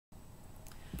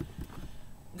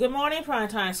Good morning,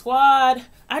 Primetime Squad.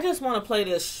 I just want to play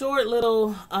this short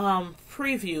little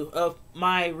preview of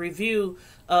my review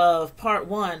of part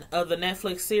 1 of the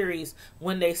Netflix series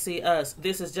When They See Us.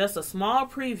 This is just a small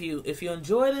preview. If you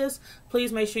enjoy this,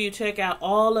 please make sure you check out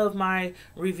all of my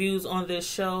reviews on this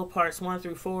show, parts 1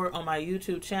 through 4, on my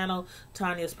YouTube channel,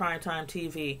 Tanya's Primetime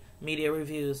TV Media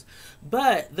Reviews.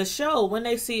 But the show When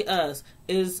They See Us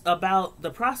is about the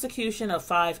prosecution of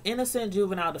 5 innocent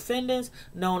juvenile defendants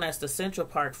known as the Central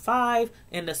Park 5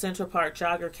 in the Central Park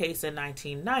jogger case in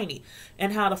 1990,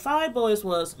 and how the 5 boys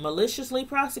was maliciously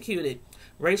prosecuted,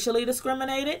 racially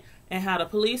discriminated, and how the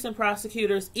police and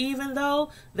prosecutors, even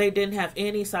though they didn't have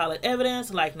any solid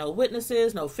evidence, like no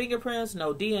witnesses, no fingerprints,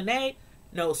 no DNA,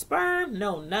 no sperm,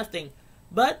 no nothing,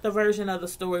 but the version of the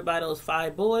story by those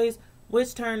 5 boys,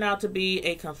 which turned out to be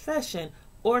a confession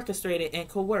orchestrated and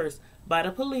coerced by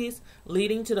the police,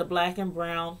 leading to the black and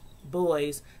brown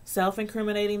boys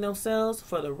self-incriminating themselves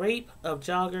for the rape of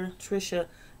jogger Trisha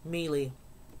Meili.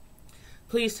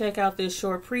 Please check out this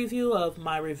short preview of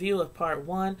my review of part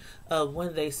 1 of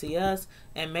When They See Us,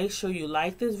 and make sure you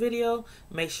like this video,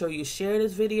 make sure you share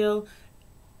this video.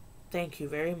 Thank you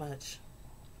very much.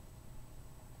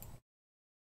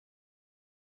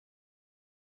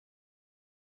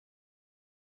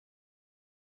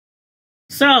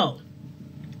 So,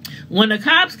 when the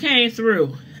cops came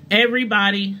through,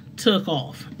 everybody took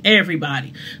off.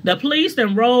 Everybody. The police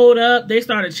then rolled up. They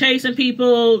started chasing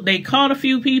people. They caught a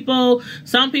few people.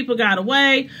 Some people got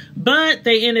away, but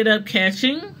they ended up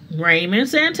catching Raymond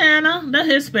Santana, the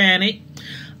Hispanic,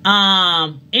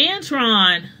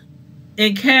 Antron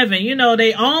and Kevin. You know,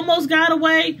 they almost got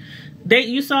away.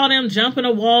 You saw them jumping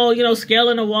a wall, you know,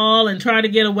 scaling a wall and try to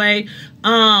get away.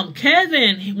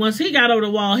 Kevin, once he got over the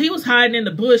wall, he was hiding in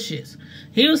the bushes.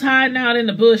 He was hiding out in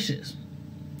the bushes.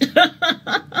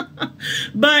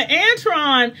 But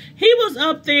Antron, he was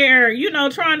up there, you know,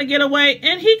 trying to get away,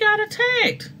 and he got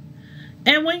attacked.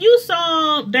 And when you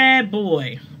saw that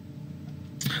boy,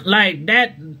 like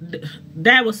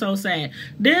that was so sad.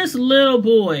 This little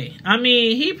boy, I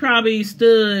mean, he probably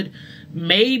stood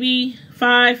maybe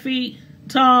 5 feet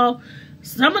tall.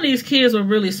 Some of these kids were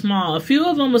really small. A few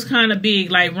of them was kind of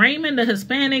big. Like Raymond, the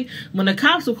Hispanic, when the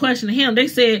cops were questioning him, they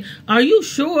said, "Are you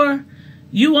sure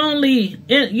you only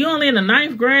in the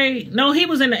 9th grade?" No, he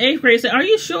was in the 8th grade. They said, "Are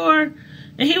you sure?"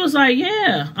 And he was like,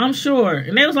 "Yeah, I'm sure."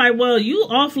 And they was like, "Well, you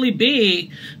awfully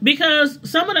big," because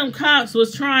some of them cops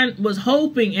was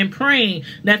hoping and praying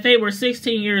that they were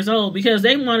 16 years old, because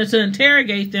they wanted to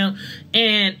interrogate them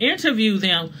and interview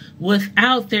them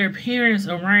without their parents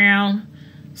around.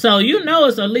 So you know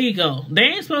it's illegal. They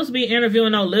ain't supposed to be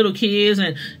interviewing no little kids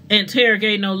and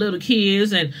interrogating no little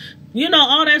kids and, you know,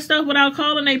 all that stuff without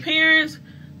calling their parents.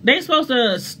 They supposed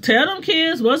to tell them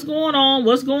kids what's going on,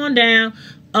 what's going down.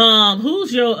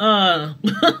 Who's your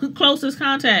closest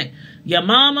contact? Your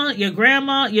mama, your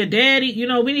grandma, your daddy. You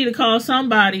know, we need to call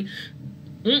somebody.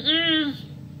 They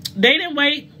didn't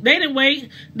wait. They didn't wait.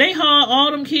 They hauled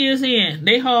all them kids in.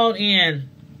 They hauled in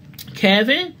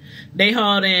Kevin. They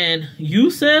hauled in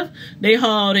Yusuf. They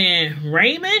hauled in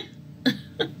Raymond.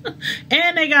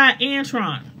 And they got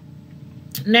Antron.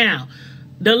 Now,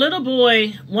 the little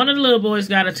boy, one of the little boys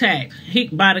got attacked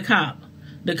by the cop.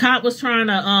 The cop was trying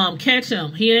to catch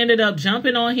him. He ended up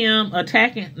jumping on him,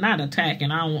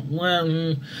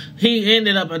 he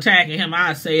ended up attacking him.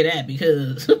 I say that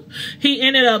because he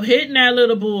ended up hitting that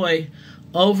little boy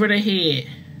over the head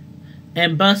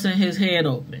and busting his head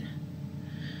open.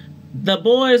 The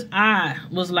boy's eye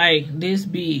was like this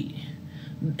big.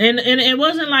 And it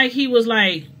wasn't like he was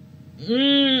like,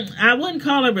 I wouldn't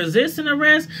call it resisting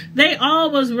arrest. They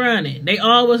all was running. They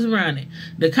all was running.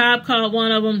 The cop caught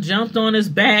one of them, jumped on his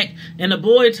back, and the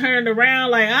boy turned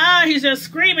around like, he's just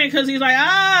screaming because he's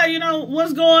like, you know,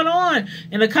 what's going on?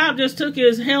 And the cop just took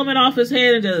his helmet off his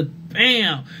head and just,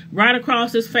 bam, right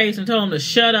across his face and told him to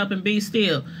shut up and be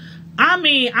still. I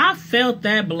mean, I felt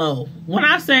that blow. When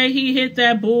I say he hit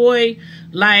that boy,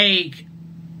 like,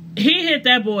 he hit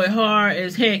that boy hard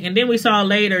as heck. And then we saw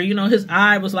later, you know, his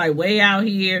eye was like way out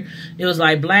here. It was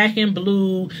like black and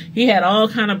blue. He had all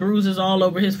kind of bruises all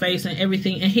over his face and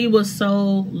everything. And he was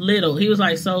so little. He was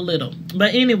like so little.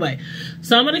 But anyway,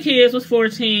 some of the kids was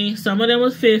 14. Some of them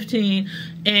was 15.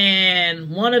 And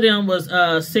one of them was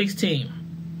 16.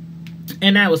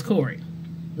 And that was Corey.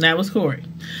 That was Corey.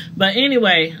 But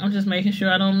anyway, I'm just making sure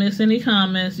I don't miss any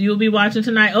comments. You'll be watching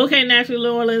tonight. Okay, Naturally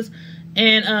New Orleans.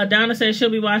 And Donna said she'll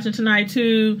be watching tonight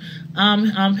too.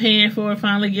 I'm paying for it.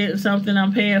 Finally getting something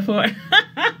I'm paying for.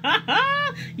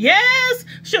 Yes.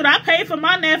 Shoot, I pay for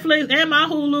my Netflix and my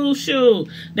Hulu. Shoot,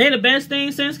 they the best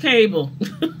thing since cable.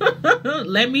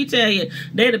 Let me tell you,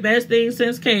 they the best thing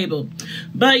since cable.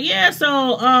 But yeah,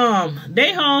 so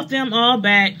they hauled them all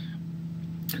back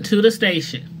to the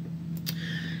station.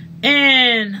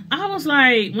 And I was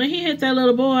like, when he hit that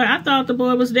little boy, I thought the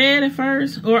boy was dead at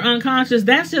first or unconscious.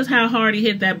 That's just how hard he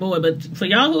hit that boy. But for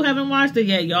y'all who haven't watched it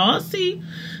yet, y'all see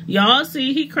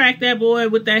he cracked that boy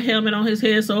with that helmet on his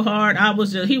head so hard.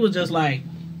 He was just like,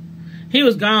 he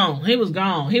was gone. He was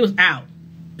gone. He was out.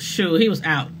 Shoot, he was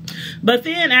out. But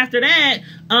then after that,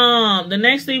 the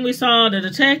next thing we saw, the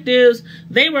detectives,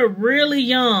 they were really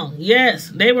young. Yes,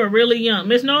 they were really young.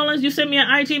 Miss Nolan, you sent me an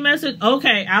IG message?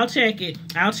 Okay, I'll check it.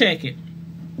 I'll check it.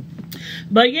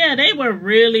 But yeah, they were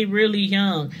really, really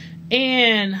young.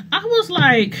 And I was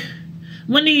like,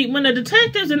 when the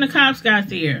detectives and the cops got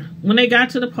there, when they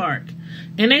got to the park,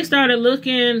 and they started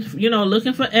looking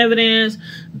for evidence,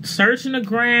 searching the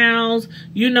grounds,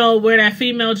 where that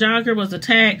female jogger was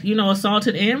attacked,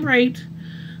 assaulted and raped.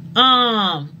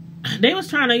 They was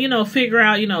trying to, figure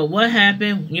out, what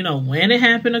happened, when it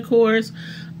happened, of course.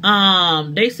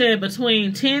 They said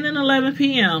between 10 and 11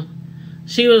 p.m.,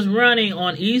 she was running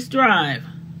on East Drive,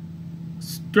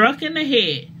 struck in the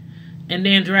head, and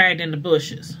then dragged in the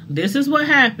bushes. This is what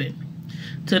happened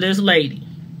to this lady.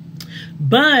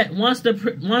 But once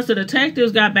the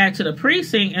detectives got back to the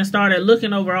precinct and started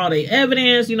looking over all the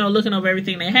evidence, looking over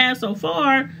everything they had so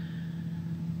far,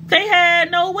 they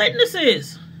had no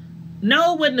witnesses.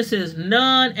 No witnesses.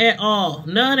 None at all.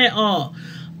 None at all.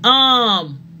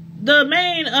 The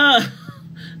main,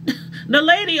 the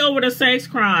lady over the sex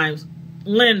crimes,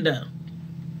 Linda,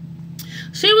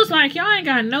 she was like, y'all ain't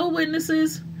got no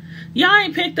witnesses. Y'all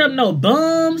ain't picked up no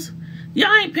bums.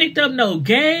 Y'all ain't picked up no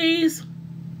gays.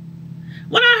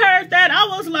 When I heard that,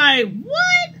 I was like,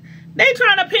 what? They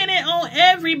trying to pin it on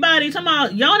everybody. Talking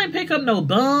about, y'all didn't pick up no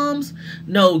bums,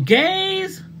 no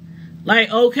gays. Like,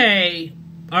 okay,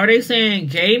 are they saying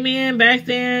gay men back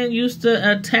then used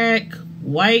to attack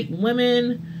white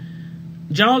women,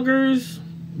 joggers,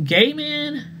 gay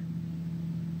men?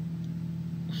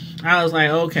 I was like,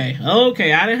 okay,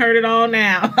 I done heard it all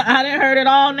now.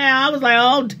 I was like,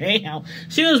 oh, damn.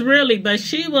 She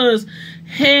was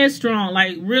headstrong,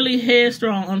 like really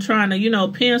headstrong on trying to,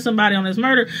 pin somebody on this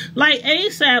murder. Like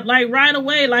ASAP, like right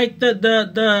away, like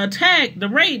the attack, the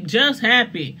rape just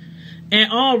happened.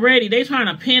 And already they trying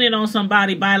to pin it on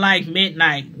somebody by like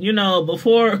midnight,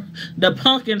 before the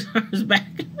pumpkin turns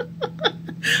back.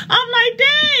 I'm like,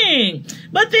 dang.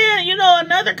 But then,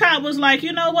 another cop was like,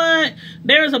 you know what?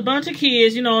 There's a bunch of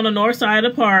kids, on the north side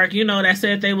of the park, that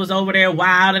said they was over there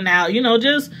wilding out,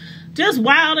 just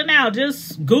wilding out,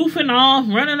 just goofing off,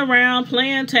 running around,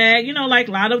 playing tag, like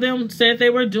a lot of them said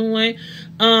they were doing.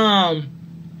 But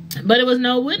it was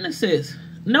no witnesses.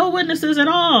 No witnesses at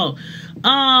all.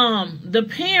 The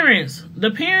parents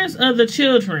of the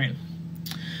children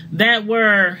that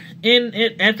were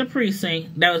at the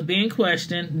precinct that was being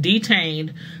questioned,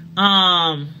 detained,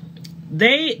 the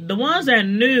ones that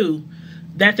knew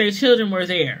that their children were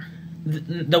there,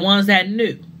 the ones that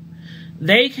knew,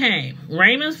 they came.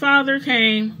 Raymond's father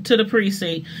came to the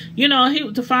precinct.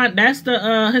 That's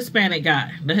the Hispanic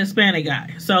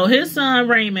guy. So his son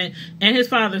Raymond, and his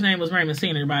father's name was Raymond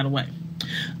Sr., by the way.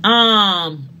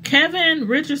 Kevin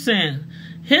Richardson,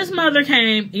 his mother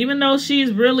came, even though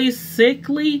she's really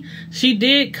sickly. She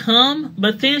did come,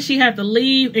 but then she had to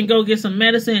leave and go get some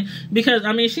medicine because,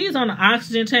 she's on an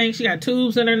oxygen tank. She got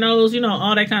tubes in her nose,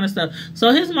 all that kind of stuff.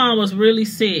 So his mom was really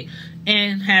sick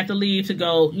and had to leave to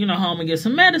go, home and get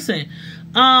some medicine.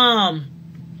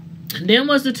 Then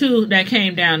was the two that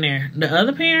came down there. The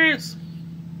other parents,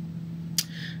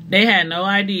 they had no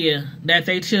idea that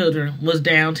their children was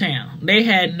downtown. They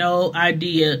had no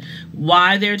idea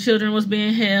why their children was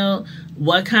being held,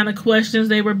 what kind of questions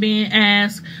they were being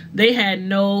asked. They had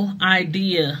no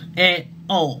idea at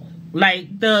all.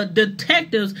 Like, the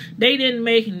detectives, they didn't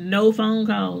make no phone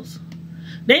calls.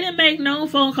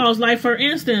 Like, for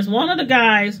instance, one of the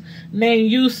guys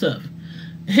named Yusuf,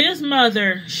 his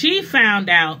mother, she found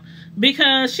out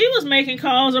because she was making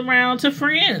calls around to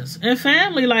friends and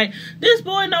family. Like, this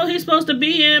boy know he's supposed to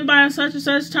be in by such and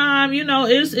such time.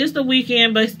 It's the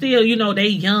weekend, but still, they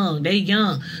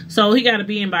young. So he got to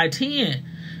be in by 10.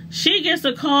 She gets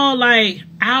a call like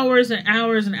hours and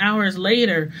hours and hours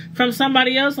later from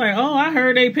somebody else. Like, oh, I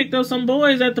heard they picked up some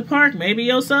boys at the park. Maybe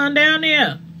your son down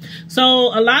there. So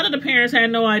a lot of the parents had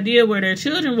no idea where their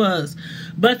children was.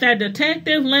 But that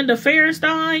detective, Linda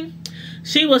Feinstein,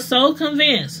 she was so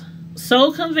convinced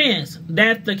so convinced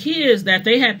that the kids that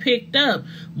they had picked up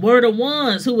were the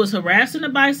ones who was harassing the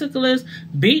bicyclists,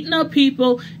 beating up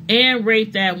people, and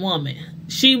raped that woman.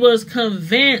 She was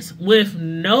convinced with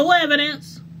no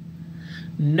evidence,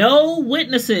 no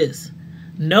witnesses,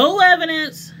 no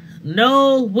evidence,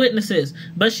 no witnesses.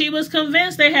 But she was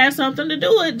convinced they had something to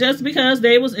do with it just because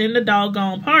they was in the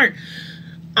doggone park.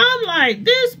 I'm like,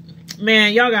 this,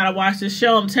 man, y'all gotta watch this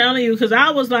show. I'm telling you, because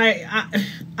I was like,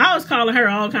 I was calling her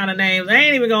all kind of names. I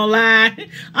ain't even gonna lie.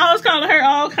 I was calling her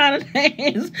all kind of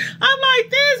names. I'm like,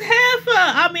 this heifer.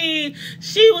 I mean,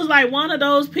 she was like one of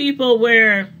those people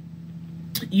where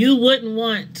you wouldn't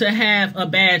want to have a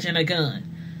badge and a gun.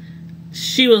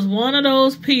 She was one of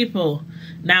those people.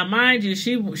 Now, mind you,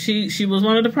 she was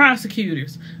one of the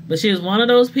prosecutors, but she was one of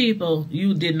those people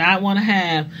you did not want to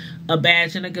have a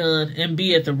badge and a gun and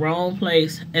be at the wrong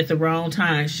place at the wrong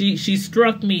time. She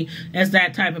struck me as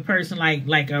that type of person,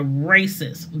 like a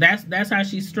racist. That's how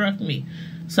she struck me.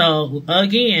 So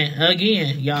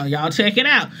again, y'all check it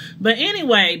out. But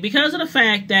anyway, because of the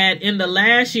fact that in the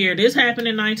last year, this happened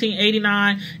in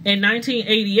 1989 and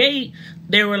 1988,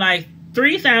 there were like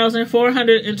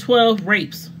 3,412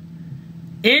 rapes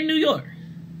in New York,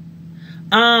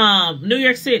 New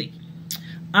York City,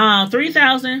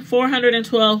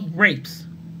 3,412 rapes.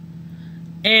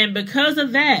 And because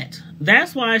of that,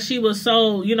 that's why she was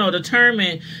so,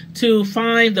 determined to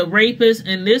find the rapist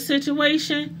in this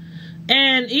situation.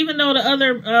 And even though the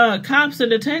other cops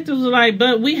and detectives were like,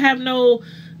 but we have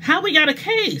how we got a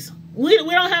case? We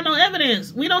don't have no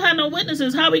evidence. We don't have no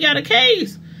witnesses. How we got a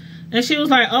case? And she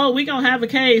was like, oh, we gonna have a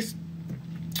case.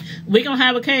 We gonna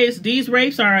have a case. These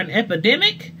rapes are an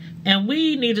epidemic, and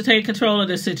we need to take control of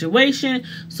this situation.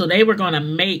 So they were gonna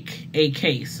make a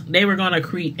case. They were gonna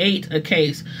create a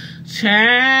case.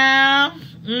 Child.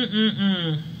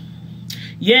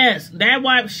 Yes, that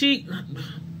wife,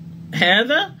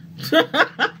 Heather.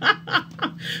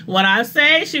 When I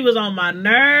say she was on my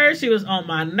nerves, she was on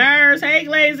my nerves. Hey,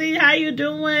 Glazy, how you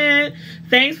doing?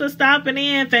 Thanks for stopping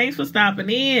in.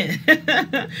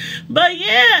 But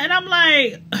yeah, and I'm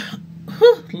like,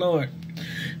 whew, Lord.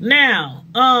 Now,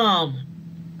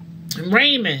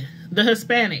 Raymond, the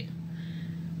Hispanic,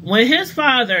 when his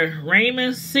father,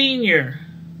 Raymond Sr.,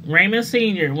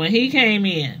 when he came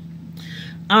in,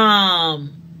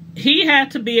 he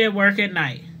had to be at work at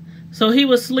night. So he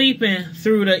was sleeping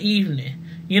through the evening.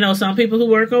 Some people who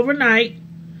work overnight,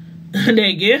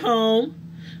 they get home,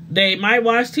 they might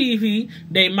watch TV,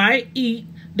 they might eat,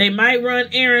 they might run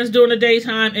errands during the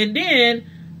daytime, and then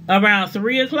around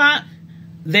 3 o'clock,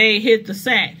 they hit the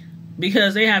sack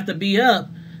because they have to be up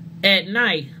at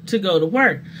night to go to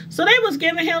work. So they was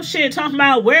giving him shit, talking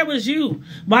about, where was you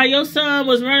while your son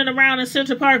was running around in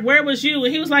Central Park? Where was you?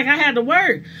 And he was like, I had to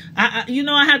work. I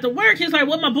had to work. He's like,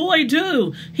 what my boy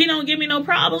do? He don't give me no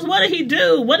problems. What did he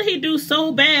do? What did he do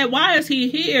so bad? Why is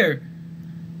he here?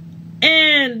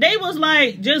 And they was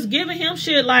like, just giving him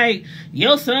shit like,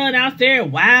 your son out there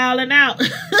wilding out.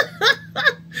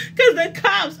 Because the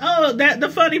cops, the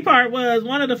funny part was,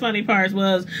 one of the funny parts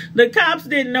was, the cops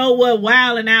didn't know what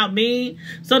wilding out mean.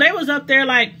 So they was up there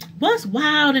like, what's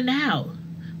wilding out?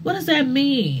 What does that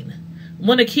mean?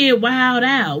 When a kid wild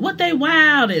out? What they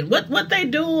wilding? What they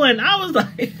doing? I was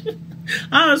like,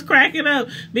 I was cracking up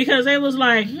because they was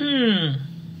like,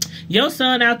 your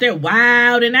son out there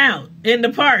wilding out in the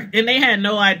park. And they had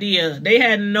no idea. They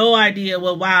had no idea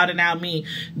what wilding out mean.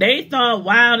 They thought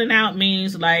wilding out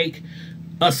means like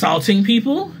assaulting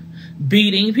people,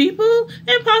 beating people,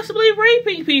 and possibly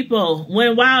raping people.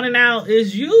 When wilding out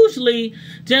is usually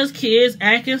just kids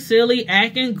acting silly,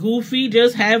 acting goofy,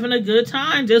 just having a good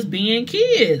time, just being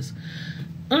kids.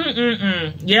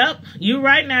 Yep, you're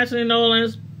right, Natalie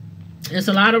Nolans. It's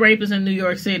a lot of rapists in New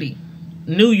York City.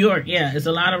 New York, yeah, it's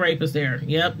a lot of rapists there.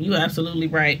 Yep, you're absolutely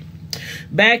right.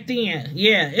 Back then,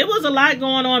 yeah, it was a lot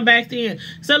going on back then.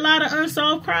 It's a lot of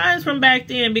unsolved crimes from back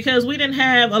then because we didn't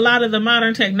have a lot of the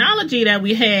modern technology that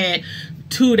we had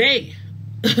today.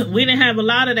 We didn't have a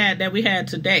lot of that we had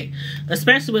today,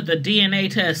 especially with the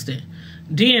DNA testing.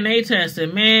 DNA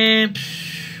testing, man,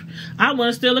 I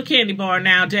wouldn't steal a candy bar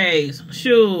nowadays.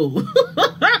 Shoot.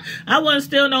 I wouldn't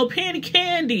steal no penny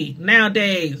candy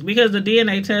nowadays because the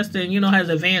DNA testing, has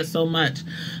advanced so much.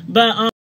 But